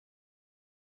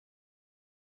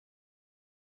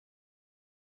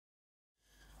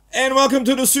And welcome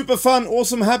to the super fun,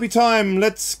 awesome, happy time.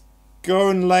 Let's go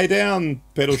and lay down,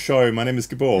 pedal show. My name is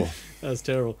Gabor. That was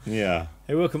terrible. Yeah.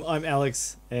 Hey, welcome. I'm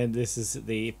Alex, and this is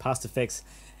the PastFx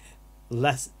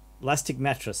Elastic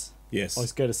Mattress. Yes. I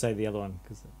was going to say the other one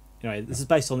because anyway, this is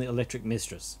based on the Electric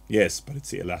Mistress. Yes, but it's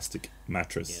the Elastic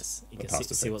Mattress. Yes, you can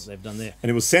see what they've done there. And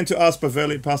it was sent to us by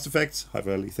Verlie at PastFx. Hi,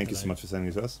 Verlie. Thank you so much for sending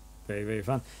it to us. Very, very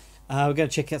fun. We're going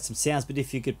to check out some sounds, but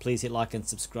if you could please hit like and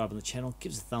subscribe on the channel,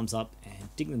 give us a thumbs up,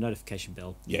 and ding the notification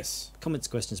bell. Yes. Comments,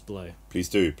 questions below. Please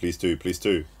do, please do, please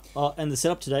do. And the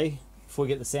setup today, before we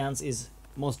get the sounds, is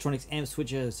Mostronics amp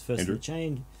switcher is first in the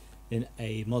chain, then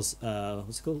a what's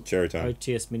it called? Cherry Tone.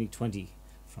 OTS Mini 20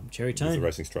 from Cherry Tone. With the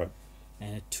racing stripe.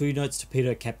 And a 2 notes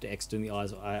torpedo Captor X doing the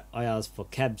IRs for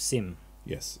cab sim.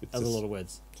 Yes. It's That's a lot of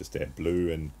words. Just there, blue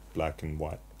and black and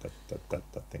white. That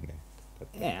thing there.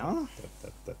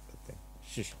 That thing.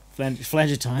 Shush.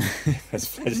 Flanger time. That's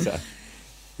Flanger time.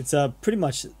 It's pretty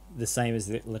much the same as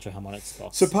the Electro-Harmonics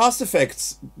box. So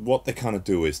PastFx, what they kind of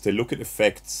do is they look at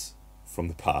effects from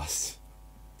the past.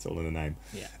 It's all in the name.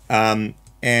 Yeah.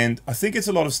 And I think it's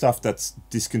a lot of stuff that's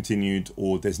discontinued,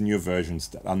 or there's newer versions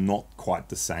that are not quite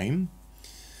the same.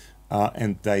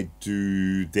 And they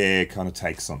do their kind of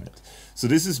takes on it. So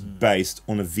this is based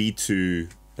on a V2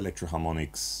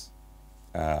 Electro-Harmonics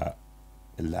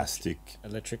Electric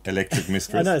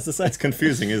Mistress. I know, it's the same. It's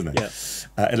confusing, isn't it?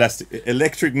 Yeah.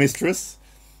 Electric Mistress,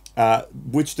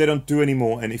 which they don't do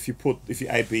anymore. And if you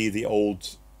AB the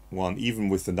old one, even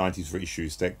with the 90s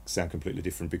reissues, they sound completely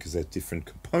different because they're different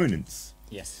components.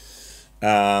 Yes.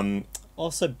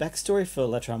 Also, backstory for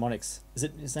Electro-Harmonics. Is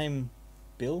it his name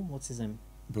Bill? What's his name?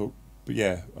 Bill. But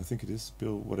yeah, I think it is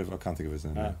Bill. Whatever, I can't think of his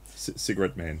name.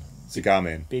 Cigar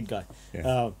man. Beard guy.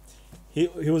 Yeah. He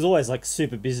was always like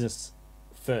super business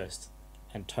first,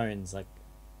 and tones like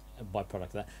a byproduct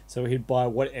of that. So he'd buy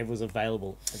whatever was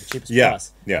available at the cheapest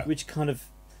price. Yeah. Which kind of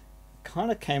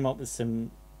came up with some,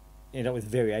 with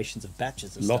variations of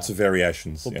batches. Lots of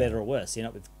variations. For better or worse,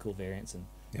 with cool variants and.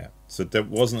 Yeah. So there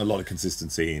wasn't a lot of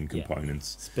consistency in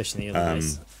components, especially in the early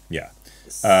days. Yeah.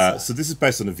 So this is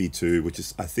based on a V2, which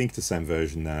is I think the same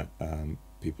version that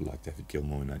people like David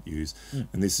Gilmour might use,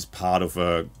 and this is part of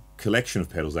a collection of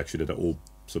pedals actually that are all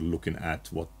sort of looking at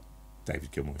what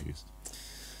David Gilmour used.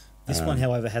 This one,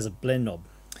 however, has a blend knob.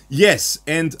 Yes,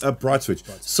 and a bright switch.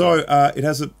 So it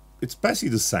has it's basically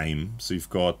the same. So you've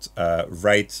got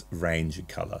rate, range, and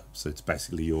color. So it's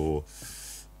basically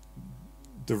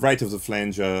the rate of the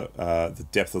flanger, the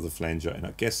depth of the flanger, and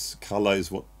I guess color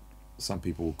is what some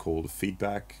people will call the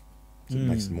feedback. So it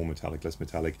makes it more metallic, less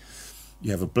metallic.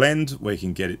 You have a blend where you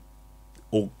can get it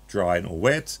all dry and all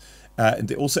wet. And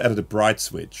they also added a bright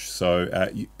switch. So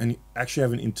you actually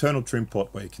have an internal trim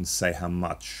pot where you can say how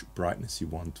much brightness you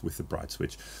want with the bright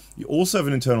switch. You also have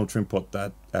an internal trim pot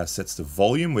that sets the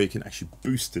volume where you can actually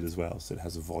boost it as well. So it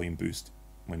has a volume boost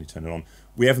when you turn it on.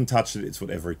 We haven't touched it. It's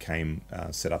whatever it came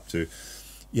set up to.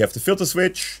 You have the filter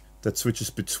switch that switches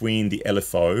between the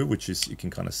LFO, which is, you can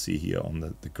kind of see here on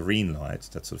the green light,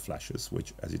 that sort of flashes,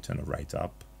 which as you turn the rate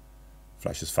up,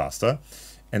 flashes faster.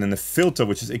 And then the filter,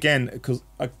 which is again, because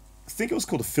I think it was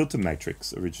called a filter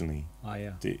matrix originally. Oh,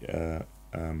 yeah. The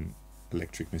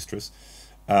Electric Mistress.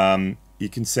 You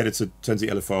can set it so it turns the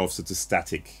LFO off, so it's a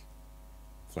static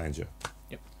flanger.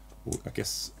 Yep. Or I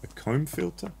guess a comb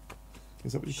filter?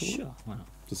 Is that what you call it? Sure, why not?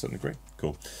 To a certain degree.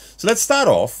 Cool. So let's start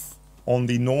off on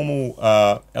the normal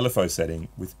LFO setting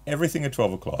with everything at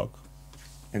 12 o'clock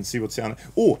and see what sound.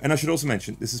 Oh, and I should also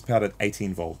mention this is powered at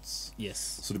 18 volts.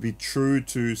 Yes. So to be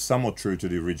somewhat true to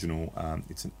the original,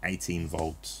 it's an 18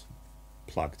 volt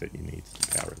plug that you need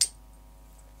to power it.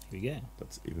 Here we go.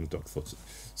 That's even the dog thoughts.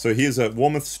 So here's a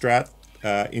Warmoth Strat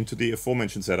into the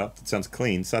aforementioned setup. It sounds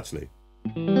clean, suchly.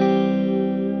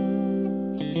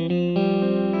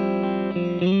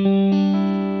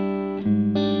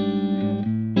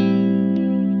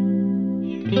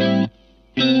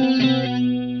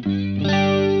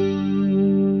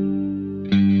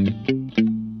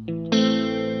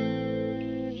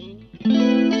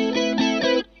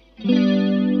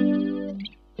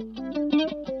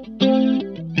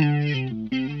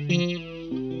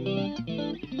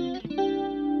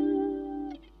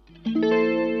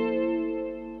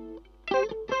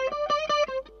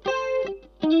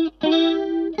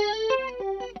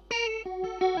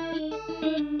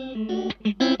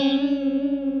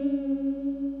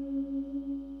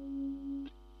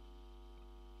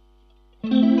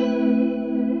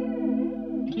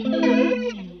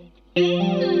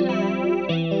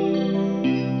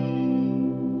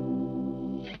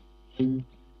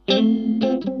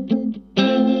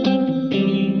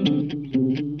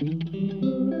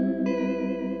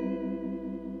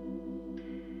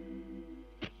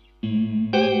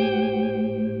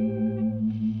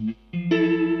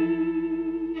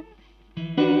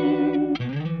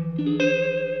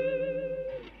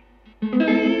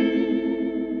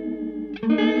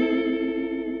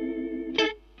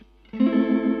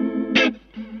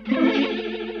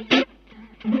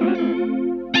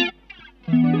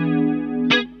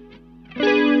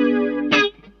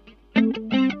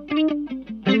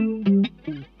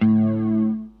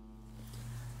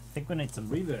 need some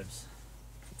reverbs.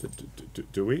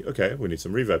 Do we? Okay, we need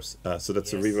some reverbs. So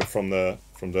that's a reverb from the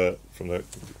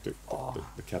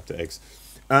Captor X.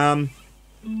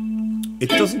 It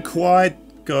doesn't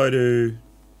quite go to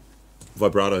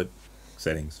vibrato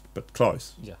settings, but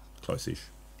close. Yeah, close-ish.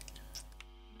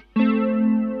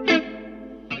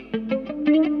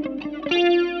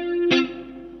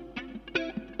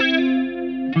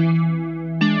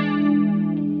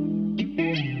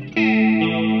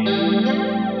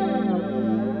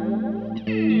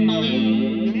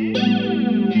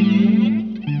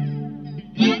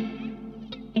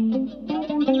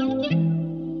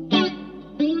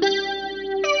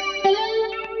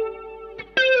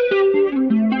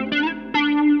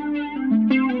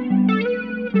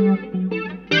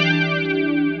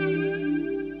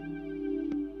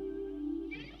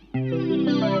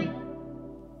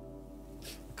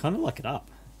 Kind of like it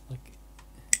up, like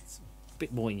it's a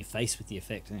bit more in your face with the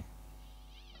effect.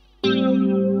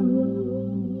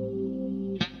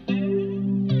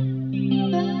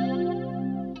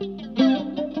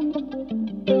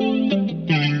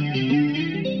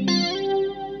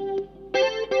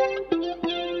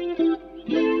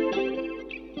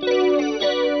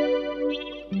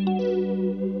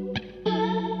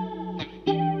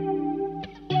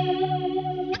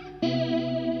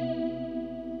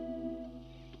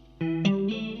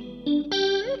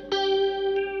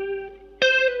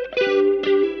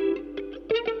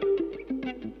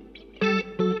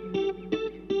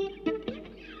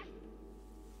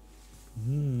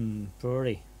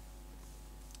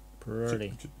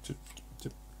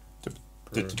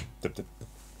 Pretty.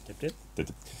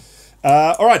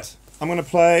 All right, I'm going to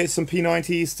play some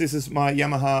P90s. This is my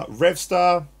Yamaha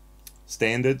Revstar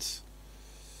standard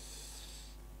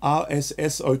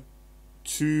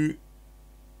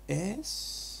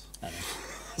RSS02S,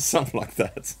 something like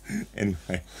that.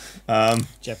 Anyway,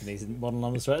 Japanese model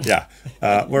numbers, right? Yeah,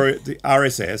 we're at the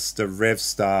RSS, the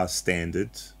Revstar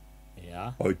standard.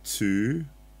 Yeah. 02.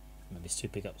 Maybe it's 2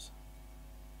 pickups.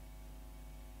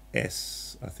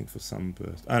 S, I think, for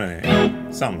sunburst. I don't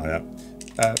know, something like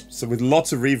that. So with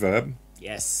lots of reverb.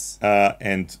 Yes.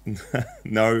 And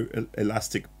no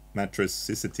elastic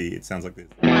mattressicity. It sounds like this.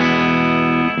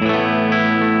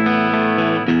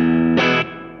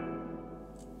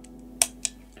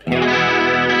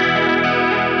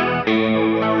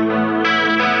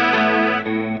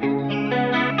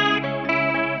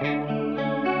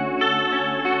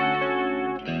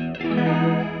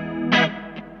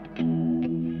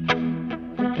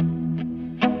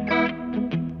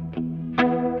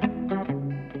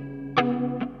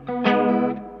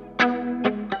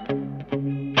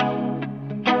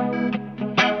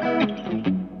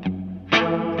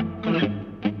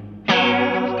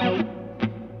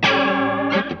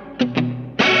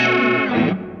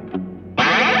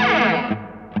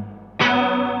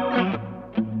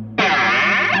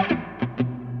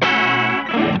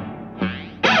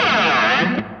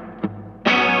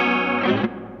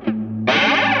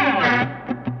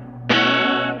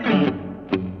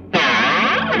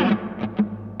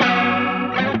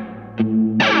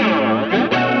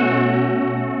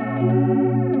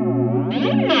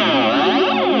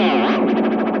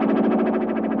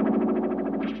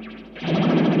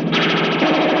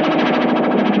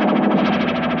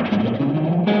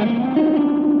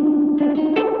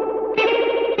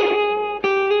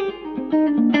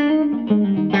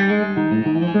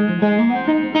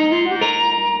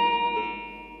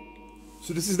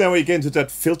 So this is now where you get into that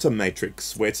filter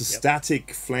matrix where it's a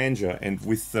static flanger, and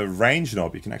with the range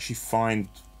knob you can actually find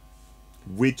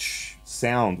which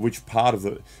sound, which part of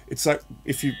the... It's like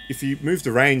if you move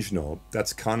the range knob,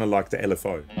 that's kind of like the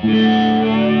LFO.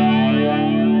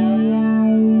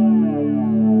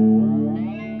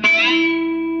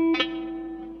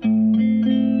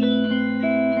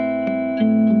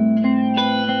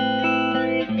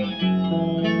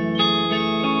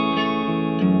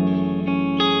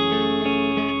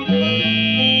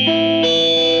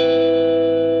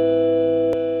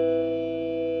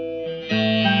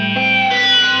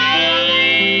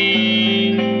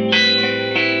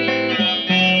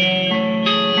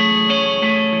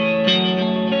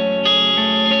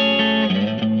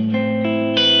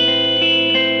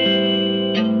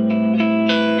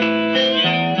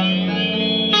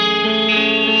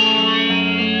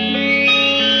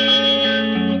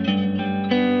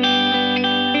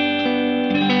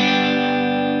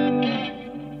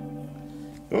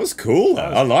 That was cool.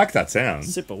 I like that sound.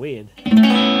 Super weird.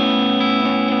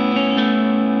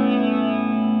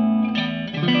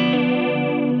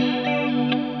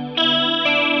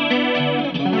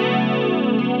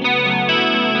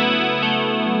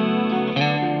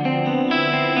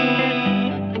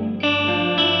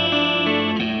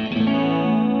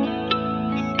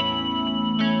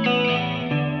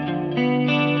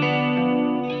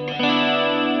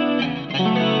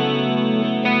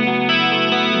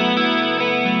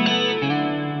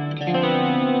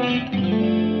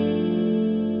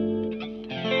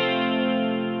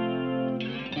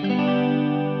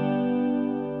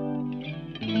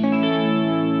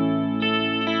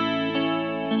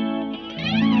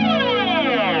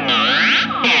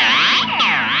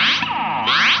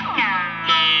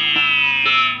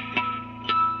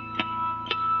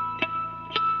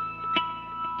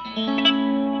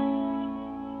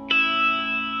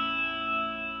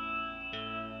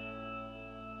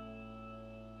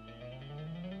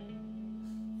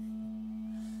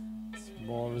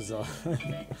 more resolve.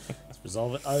 Let's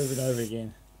resolve it over and over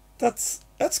again. That's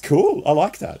cool. I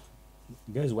like that.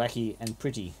 It goes wacky and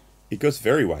pretty. It goes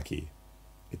very wacky.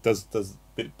 It does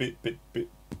bit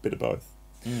of both.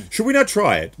 Should we not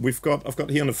try it? I've got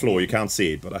here on the floor. You can't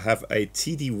see it, but I have a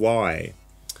TDY,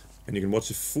 and you can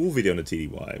watch a full video on the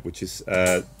TDY, which is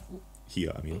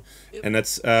here. I mean, and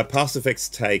that's PastFx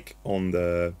take on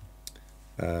the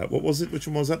what was it? Which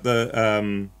one was that?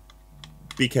 The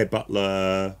BK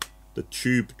Butler, the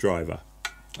tube driver.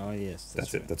 Oh yes,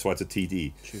 that's it. That's why it's a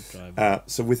TD. Tube driver.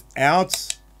 So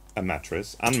without a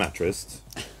mattress, unmattressed,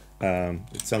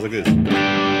 it sounds like this.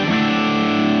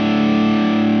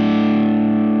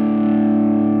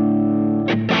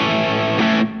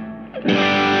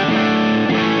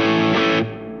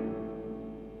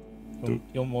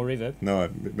 You want more reverb? No,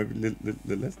 maybe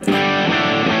little less.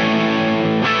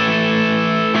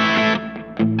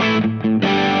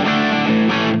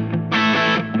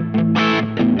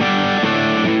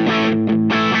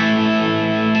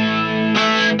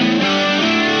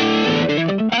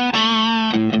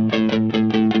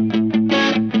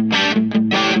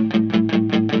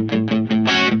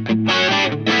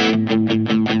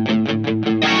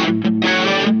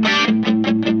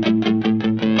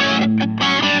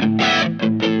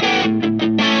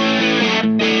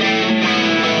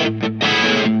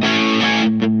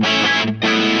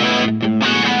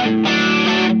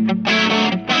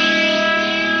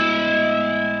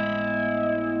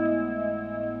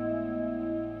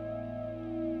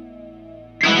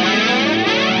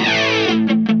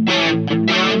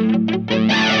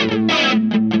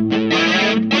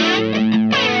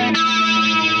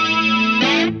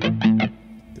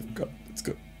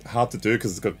 Hard to do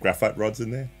because it's got graphite rods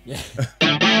in there. Yeah.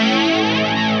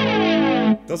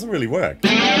 Doesn't really work.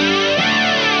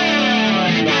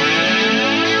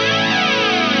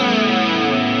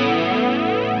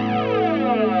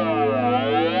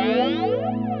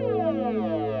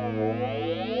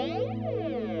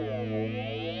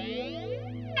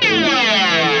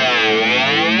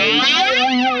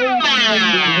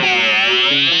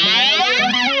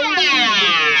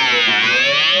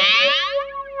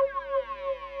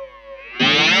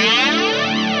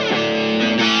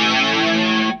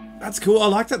 That's cool. I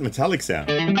like that metallic sound.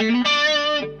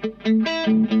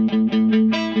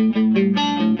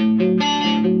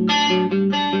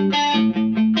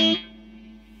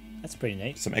 That's pretty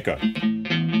neat. Some echo.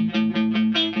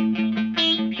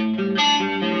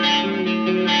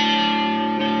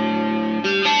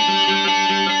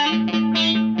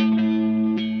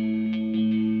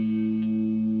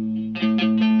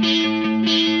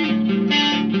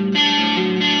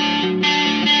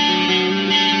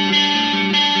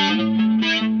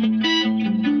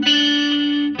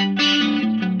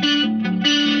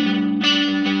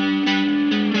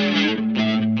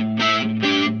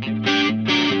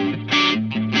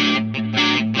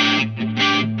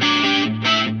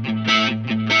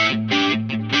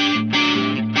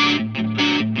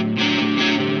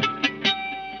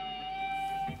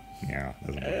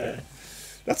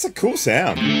 That's a cool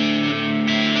sound. Do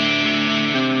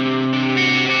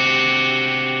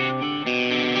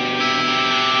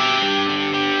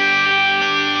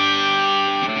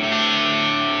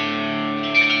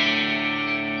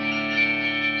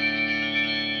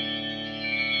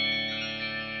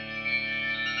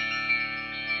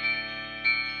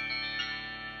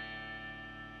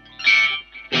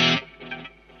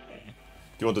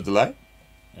you want the delay?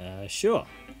 Sure.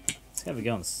 Let's have a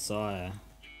go on Sire.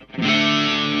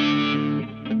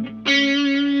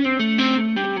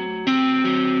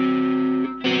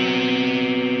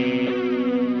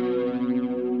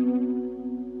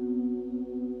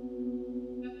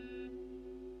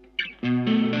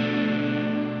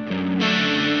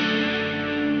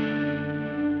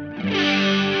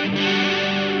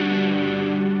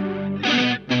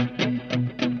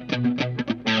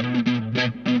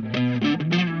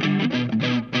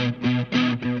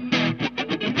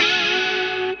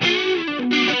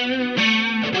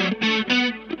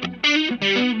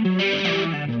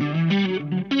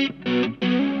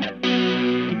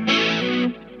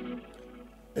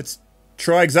 Let's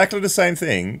try exactly the same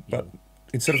thing, but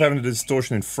instead of having the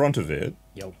distortion in front of it,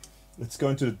 let's go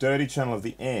into the dirty channel of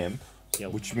the amp,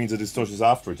 which means the distortion is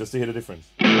after it, just to hear the difference.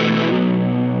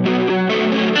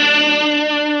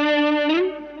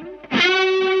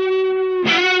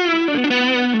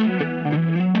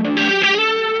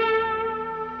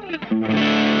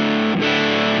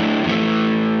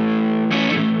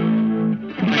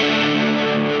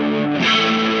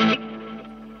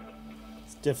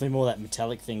 Definitely more that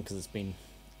metallic thing because it's been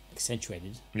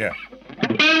accentuated. Yeah.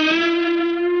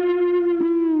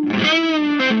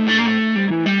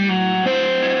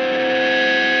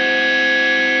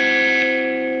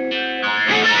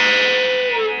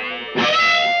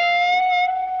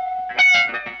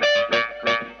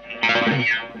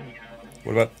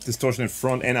 What about distortion in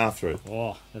front and after it?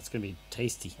 Oh, that's gonna be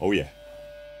tasty. Oh yeah.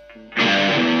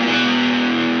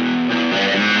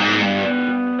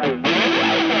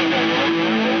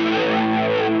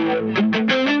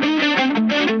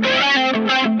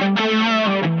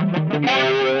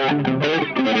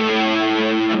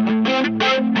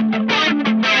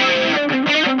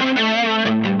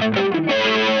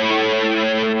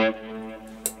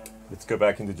 Let's go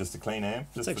back into just a clean amp.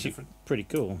 It's actually pretty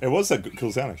cool. It was a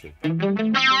cool sound actually.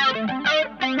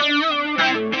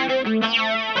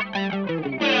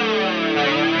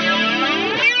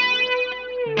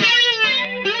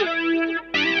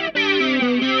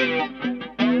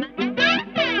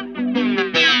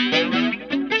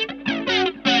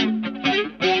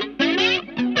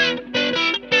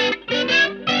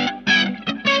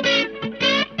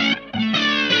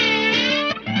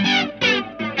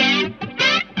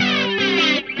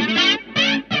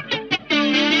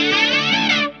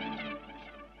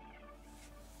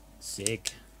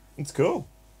 Sick. It's cool.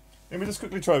 Let me just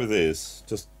quickly try with this.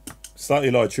 Just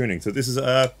slightly lower tuning. So this is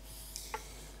a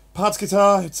parts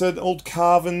guitar. It's an old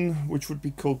Carvin, which would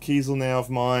be called Kiesel now, of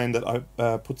mine, that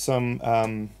I put some,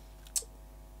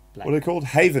 what are they called?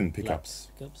 Haven pickups.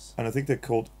 And I think they're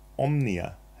called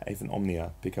Omnia. Haven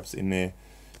Omnia pickups in there.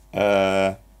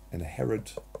 And a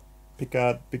Herod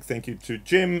pickguard. Big thank you to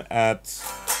Jim at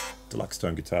Deluxe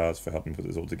Tone Guitars for helping put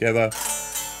this all together.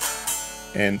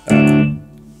 And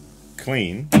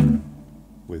clean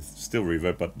with still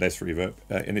reverb but less reverb,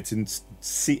 and it's in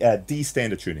D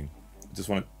standard tuning. I just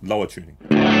want it lower tuning.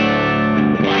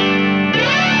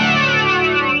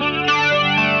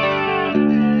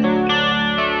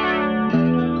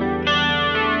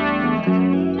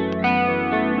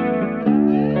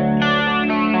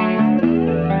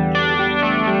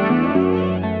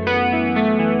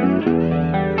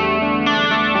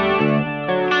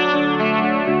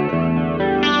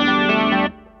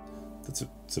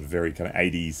 Sort of very kind of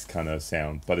 80s kind of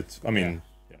sound, but it's, I mean,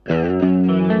 yeah.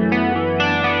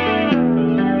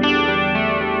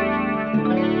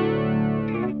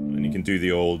 And you can do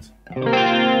the old.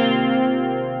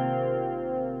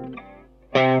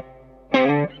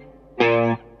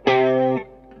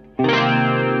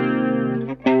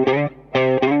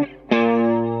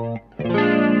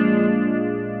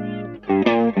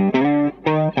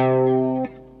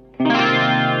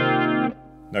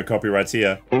 No copyrights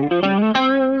here.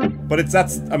 But it's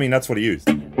that's what he used.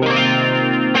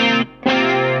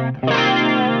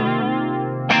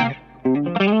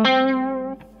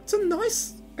 It's a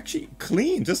nice, actually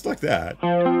clean, just like that.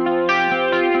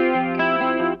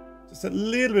 Just a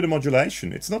little bit of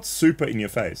modulation. It's not super in your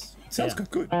face. It sounds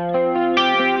good.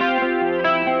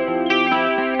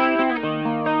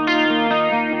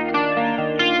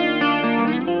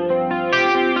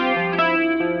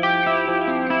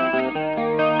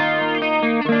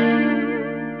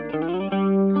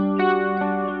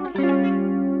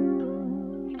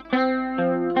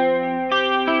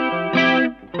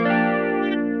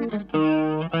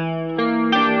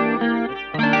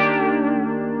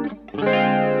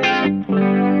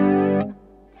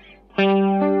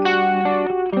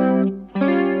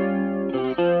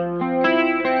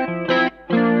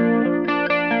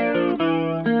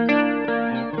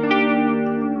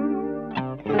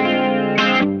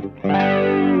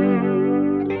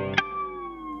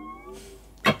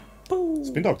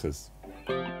 Spin Doctors.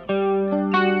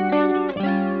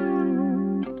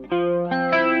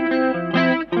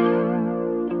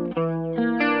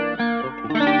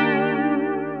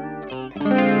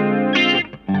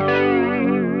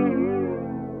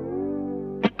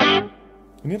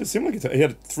 And he had a similar guitar. He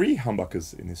had 3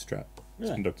 humbuckers in his Strat.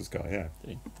 Really? Spin Doctors guy,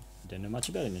 yeah. Don't know much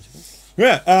about him.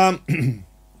 Yeah.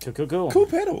 Cool. Cool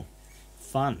pedal.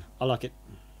 Fun. I like it.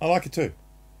 I like it too.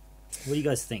 What do you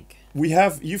guys think?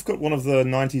 You've got one of the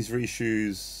 90s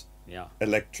reissues. Yeah.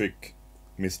 Electric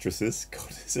Mistresses. God,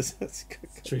 that's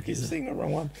tricky. Saying the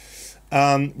wrong one.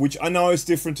 Which I know is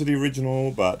different to the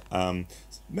original, but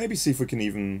maybe see if we can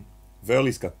even.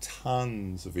 Verlie's got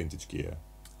tons of vintage gear.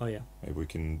 Oh yeah. Maybe we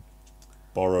can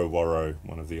borrow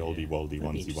one of the oldie woldy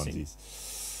onesies.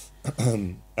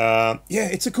 Yeah,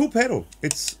 it's a cool pedal.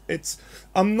 It's.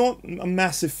 I'm not a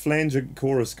massive flanger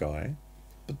chorus guy,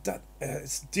 but that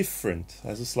it's different.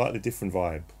 Has a slightly different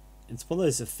vibe. It's one of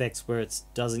those effects where it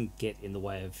doesn't get in the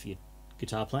way of your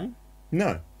guitar playing.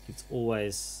 No. It's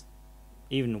always,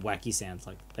 even wacky sounds,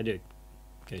 like they do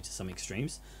go to some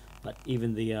extremes, but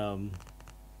even the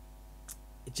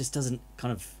it just doesn't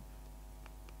kind of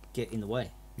get in the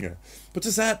way. Yeah, but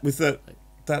just that with the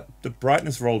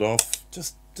brightness rolled off,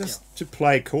 just to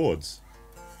play chords.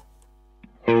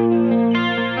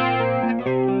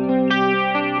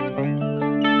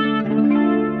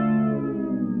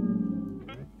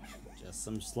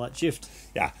 some slight shift.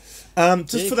 Yeah.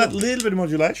 Just for that little bit of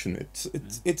modulation.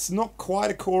 It's not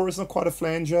quite a core, it's not quite a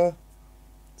flanger.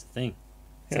 It's a thing.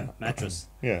 It's a mattress.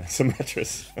 Yeah, it's a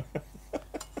mattress.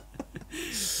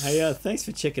 Hey, thanks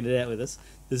for checking it out with us.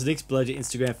 There's links below to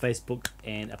Instagram, Facebook,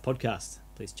 and a podcast.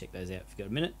 Please check those out if you've got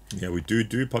a minute. Yeah, we do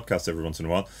podcasts every once in a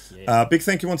while. Yeah. Big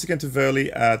thank you once again to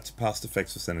Verlie at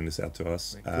PastFx for sending this out to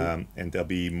us. Cool. And there'll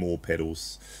be more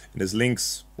pedals. And there's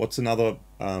links. What's another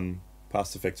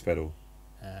PastFx pedal?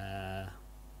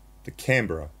 The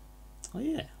Canberra. Oh,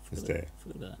 yeah. Is there.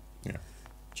 Forgot about that. Yeah.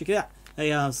 Check it out.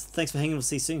 Hey, thanks for hanging. We'll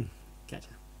see you soon.